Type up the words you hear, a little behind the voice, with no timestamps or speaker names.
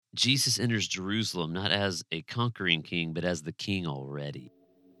Jesus enters Jerusalem not as a conquering king, but as the king already.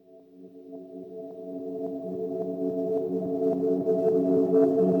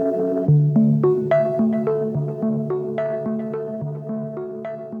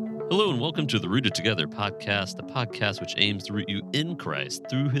 Hello, and welcome to the Rooted Together podcast, the podcast which aims to root you in Christ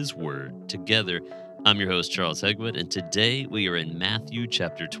through his word. Together, I'm your host, Charles Hegwood, and today we are in Matthew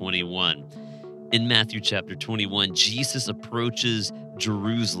chapter 21. In Matthew chapter 21, Jesus approaches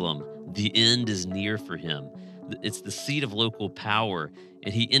Jerusalem. The end is near for him. It's the seat of local power,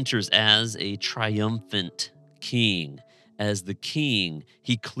 and he enters as a triumphant king. As the king,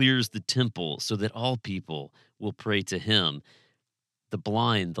 he clears the temple so that all people will pray to him. The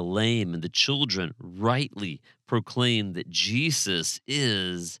blind, the lame, and the children rightly proclaim that Jesus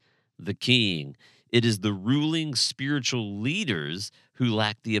is the king. It is the ruling spiritual leaders who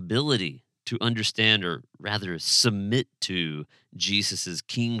lack the ability to understand or rather submit to Jesus's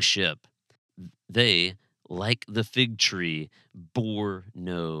kingship. They, like the fig tree, bore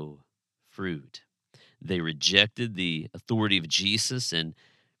no fruit. They rejected the authority of Jesus and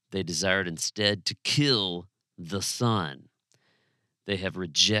they desired instead to kill the Son. They have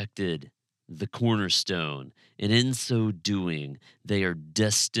rejected the cornerstone, and in so doing, they are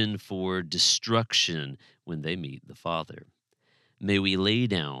destined for destruction when they meet the Father. May we lay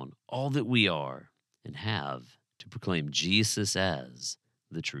down all that we are and have to proclaim Jesus as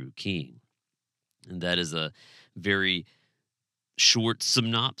the true King. And that is a very short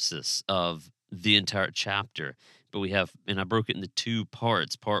synopsis of the entire chapter. But we have, and I broke it into two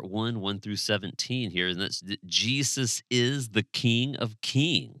parts. Part one, 1 through 17 here, and that's that Jesus is the King of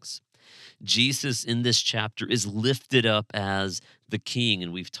Kings. Jesus in this chapter is lifted up as the King,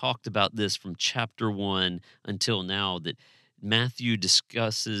 and we've talked about this from chapter 1 until now, that Matthew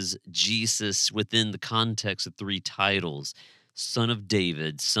discusses Jesus within the context of three titles: Son of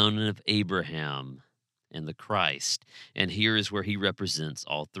David, Son of Abraham, and the Christ. And here is where he represents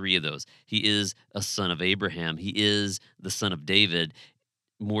all three of those. He is a son of Abraham, he is the son of David,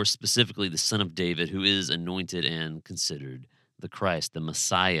 more specifically, the son of David, who is anointed and considered the Christ, the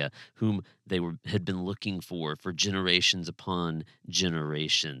Messiah, whom had been looking for generations upon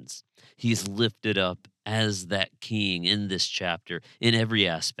generations. He's lifted up as that king in this chapter in every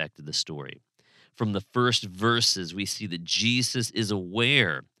aspect of the story. From the first verses, we see that Jesus is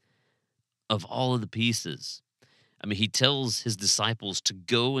aware of all of the pieces. I mean, he tells his disciples to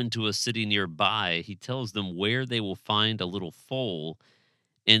go into a city nearby. He tells them where they will find a little foal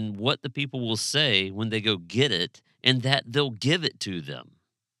and what the people will say when they go get it, and that they'll give it to them.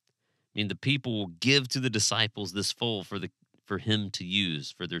 I mean, the people will give to the disciples this foal for him to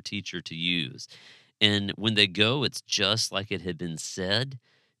use, for their teacher to use. And when they go, it's just like it had been said.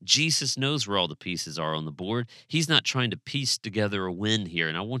 Jesus knows where all the pieces are on the board. He's not trying to piece together a win here.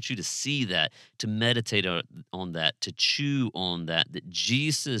 And I want you to see that, to meditate on that, to chew on that, that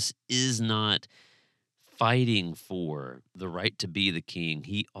Jesus is not fighting for the right to be the king.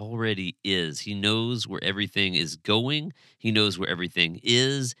 He already is. He knows where everything is going, he knows where everything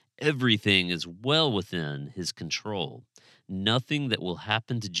is. Everything is well within his control. Nothing that will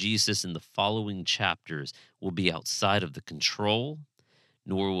happen to Jesus in the following chapters will be outside of the control,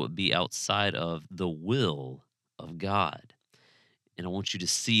 nor will it be outside of the will of God. And I want you to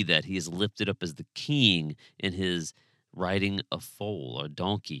see that he is lifted up as the king in his riding a foal or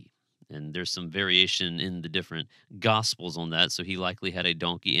donkey. And there's some variation in the different gospels on that. So he likely had a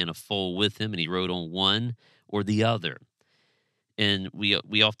donkey and a foal with him, and he rode on one or the other. And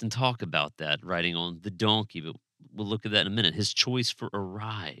we often talk about that, riding on the donkey, but we'll look at that in a minute. His choice for a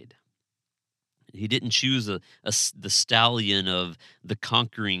ride. He didn't choose the stallion of the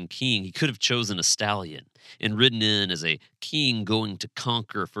conquering king. He could have chosen a stallion and ridden in as a king going to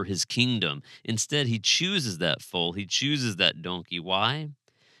conquer for his kingdom. Instead, he chooses that foal. He chooses that donkey. Why?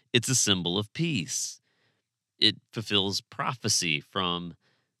 It's a symbol of peace. It fulfills prophecy from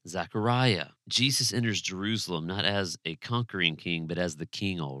Zechariah. Jesus enters Jerusalem not as a conquering king, but as the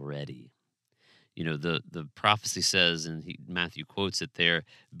king already. You know, the prophecy says, and Matthew quotes it there,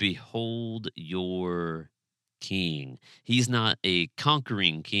 behold your king. He's not a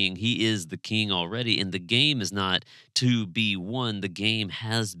conquering king, he is the king already, and the game is not to be won, the game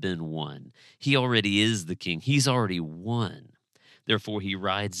has been won. He already is the king, he's already won. Therefore he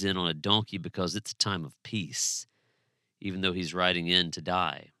rides in on a donkey because it's a time of peace, even though he's riding in to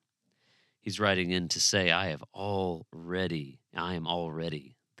die. He's riding in to say, I am already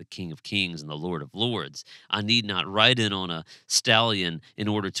the King of Kings and the Lord of Lords. I need not ride in on a stallion in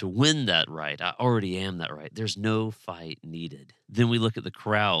order to win that right. I already am that right. There's no fight needed. Then we look at the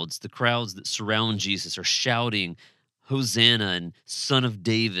crowds. The crowds that surround Jesus are shouting, Hosanna and Son of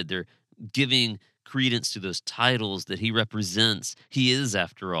David. They're giving credence to those titles that he represents. He is,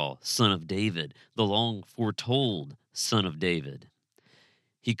 after all, Son of David, the long foretold Son of David.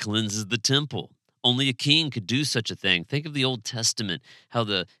 He cleanses the temple. Only a king could do such a thing. Think of the Old Testament, how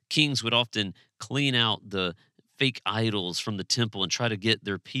the kings would often clean out the fake idols from the temple and try to get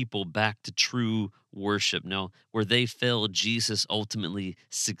their people back to true worship. Now, where they fail, Jesus ultimately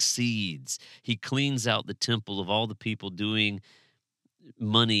succeeds. He cleans out the temple of all the people doing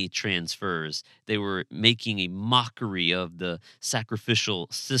money transfers. They were making a mockery of the sacrificial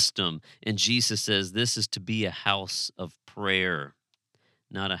system. And Jesus says, this is to be a house of prayer,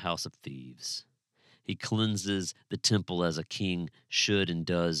 not a house of thieves. He cleanses the temple as a king should and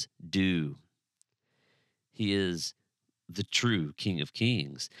does do. He is the true King of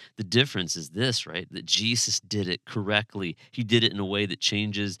Kings. The difference is this, right? That Jesus did it correctly. He did it in a way that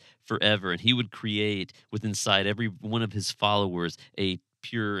changes forever. And he would create within inside every one of his followers a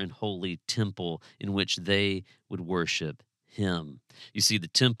pure and holy temple in which they would worship him. You see, the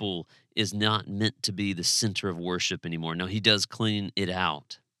temple is not meant to be the center of worship anymore. No, he does clean it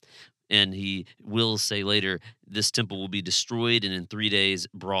out. And he will say later, this temple will be destroyed and in 3 days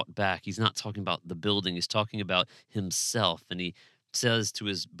brought back. He's not talking about the building. He's talking about himself. And he says to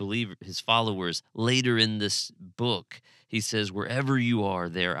his followers later in this book, he says, wherever you are,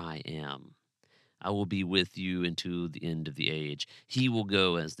 there I am. I will be with you until the end of the age. He will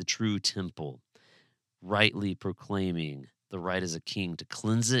go as the true temple, rightly proclaiming the right as a king to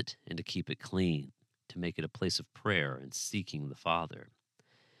cleanse it and to keep it clean, to make it a place of prayer and seeking the Father.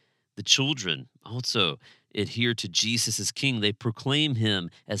 The children also adhere to Jesus as king. They proclaim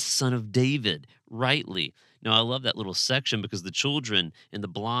him as Son of David rightly. Now, I love that little section because the children and the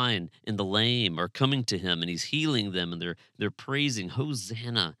blind and the lame are coming to him and he's healing them and they're praising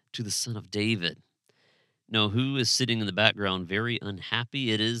Hosanna to the Son of David. Now, who is sitting in the background very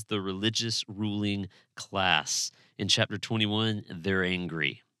unhappy? It is the religious ruling class. In chapter 21, they're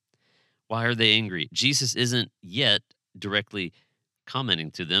angry. Why are they angry? Jesus isn't yet directly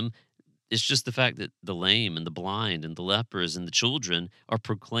commenting to them. It's just the fact that the lame and the blind and the lepers and the children are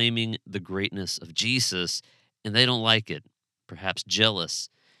proclaiming the greatness of Jesus, and they don't like it, perhaps jealous.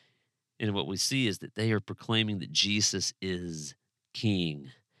 And what we see is that they are proclaiming that Jesus is king,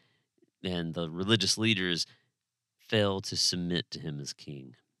 and the religious leaders fail to submit to him as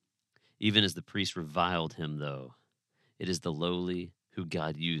king. Even as the priests reviled him, though, it is the lowly who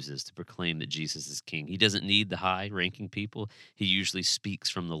God uses to proclaim that Jesus is king. He doesn't need the high-ranking people. He usually speaks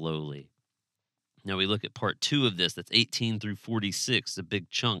from the lowly. Now we look at part 2 of this. That's 18 through 46, a big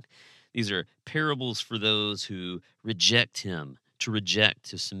chunk. These are parables for those who reject him,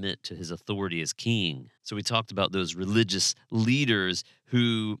 to submit to his authority as king. So we talked about those religious leaders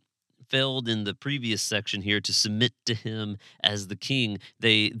who failed in the previous section here to submit to him as the king.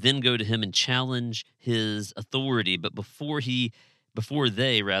 They then go to him and challenge his authority. But before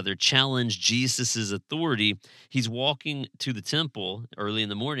they challenge Jesus's authority, he's walking to the temple early in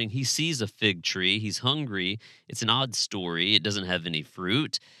the morning. He sees a fig tree. He's hungry. It's an odd story. It doesn't have any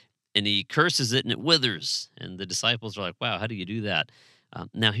fruit. And he curses it and it withers. And the disciples are like, wow, how do you do that?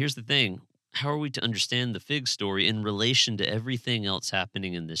 Now, here's the thing. How are we to understand the fig story in relation to everything else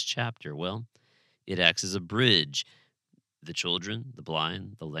happening in this chapter? Well, it acts as a bridge. The children, the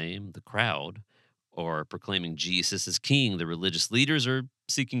blind, the lame, the crowd are proclaiming Jesus as king. The religious leaders are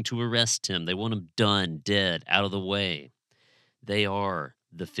seeking to arrest him. They want him done, dead, out of the way. They are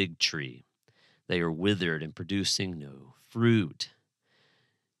the fig tree. They are withered and producing no fruit.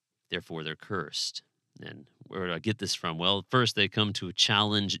 Therefore, they're cursed. And where do I get this from? Well, first they come to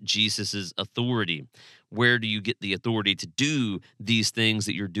challenge Jesus's authority. Where do you get the authority to do these things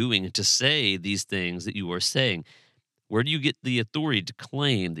that you're doing and to say these things that you are saying? Where do you get the authority to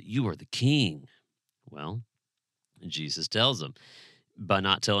claim that you are the king? Well, Jesus tells them by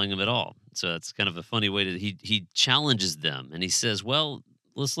not telling them at all. So that's kind of a funny way to he challenges them and he says, "Well,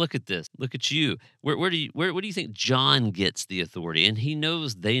 let's look at this. Look at you. Where do you think John gets the authority?" And he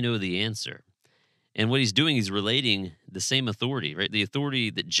knows they know the answer. And what he's doing, he's relating the same authority, right? The authority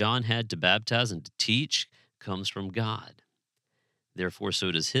that John had to baptize and to teach comes from God. Therefore,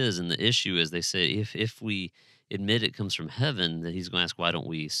 so does his. And the issue is they say, if we admit it comes from heaven, then he's going to ask, why don't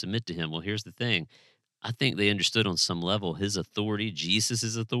we submit to him? Well, here's the thing. I think they understood on some level his authority,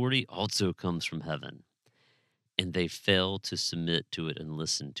 Jesus' authority, also comes from heaven. And they fail to submit to it and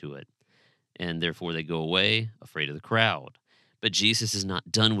listen to it. And therefore they go away afraid of the crowd. But Jesus is not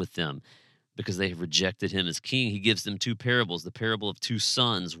done with them because they have rejected him as king. He gives them 2 parables, the parable of 2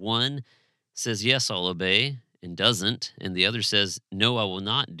 sons. One says, yes, I'll obey, and doesn't. And the other says, no, I will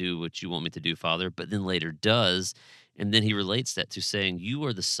not do what you want me to do, Father, but then later does. And then he relates that to saying, you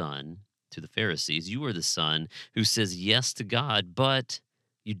are the son, to the Pharisees, you are the son who says yes to God, but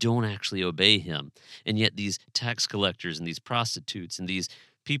you don't actually obey him. And yet these tax collectors and these prostitutes and these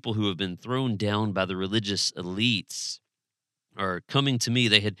people who have been thrown down by the religious elites are coming to me.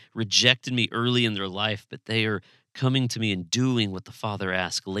 They had rejected me early in their life, but they are coming to me and doing what the Father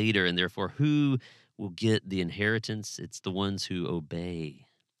asked later. And therefore, who will get the inheritance? It's the ones who obey,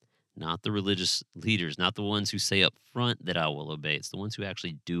 not the religious leaders, not the ones who say up front that I will obey. It's the ones who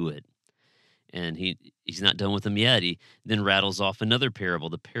actually do it. And he's not done with them yet. He then rattles off another parable,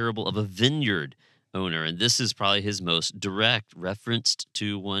 the parable of a vineyard owner. And this is probably his most direct, referenced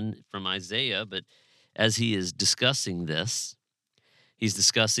to one from Isaiah. But as he is discussing this, he's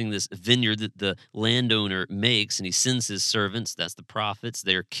discussing this vineyard that the landowner makes, and he sends his servants, that's the prophets,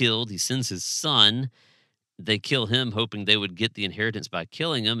 they're killed. He sends his son, they kill him, hoping they would get the inheritance by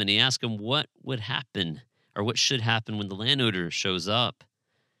killing him. And he asks him what would happen, or what should happen when the landowner shows up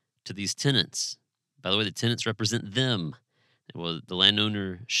to these tenants. By the way, the tenants represent them. Well, the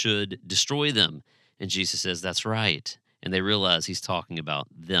landowner should destroy them. And Jesus says, that's right. And they realize he's talking about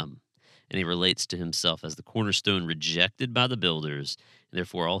them. And he relates to himself as the cornerstone rejected by the builders. And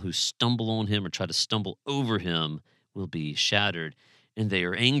therefore, all who stumble on him or try to stumble over him will be shattered. And they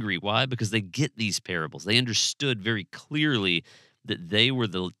are angry. Why? Because they get these parables. They understood very clearly that they were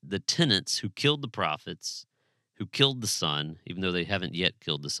the tenants who killed the prophets, who killed the Son. Even though they haven't yet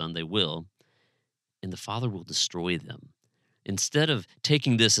killed the Son, they will. And the Father will destroy them. Instead of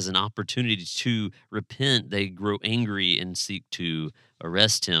taking this as an opportunity to repent, they grow angry and seek to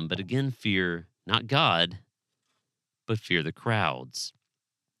arrest him. But again, fear not God, but fear the crowds.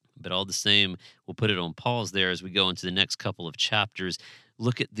 But all the same, we'll put it on pause there as we go into the next couple of chapters.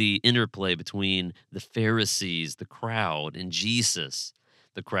 Look at the interplay between the Pharisees, the crowd, and Jesus.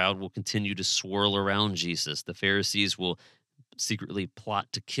 The crowd will continue to swirl around Jesus. The Pharisees will secretly plot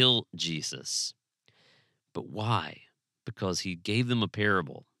to kill Jesus. But why? Because he gave them a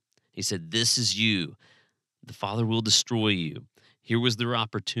parable. He said, this is you. The Father will destroy you. Here was their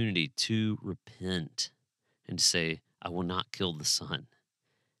opportunity to repent and to say, I will not kill the Son.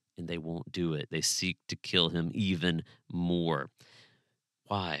 And they won't do it. They seek to kill him even more.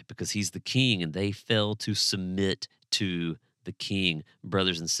 Why? Because he's the king and they fail to submit to the king.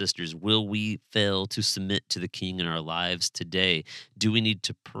 Brothers and sisters, will we fail to submit to the king in our lives today? Do we need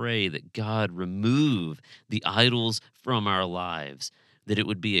to pray that God remove the idols from our lives, that it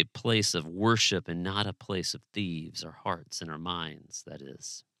would be a place of worship and not a place of thieves, our hearts and our minds, that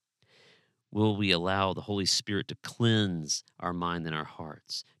is? Will we allow the Holy Spirit to cleanse our mind and our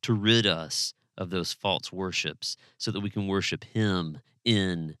hearts, to rid us of those false worships so that we can worship him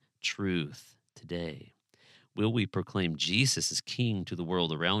in truth today? Will we proclaim Jesus as King to the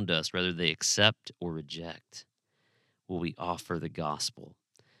world around us, whether they accept or reject? Will we offer the gospel?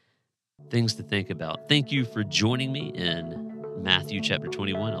 Things to think about. Thank you for joining me in Matthew chapter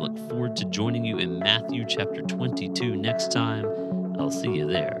 21. I look forward to joining you in Matthew chapter 22 next time. I'll see you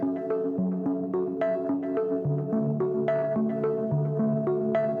there.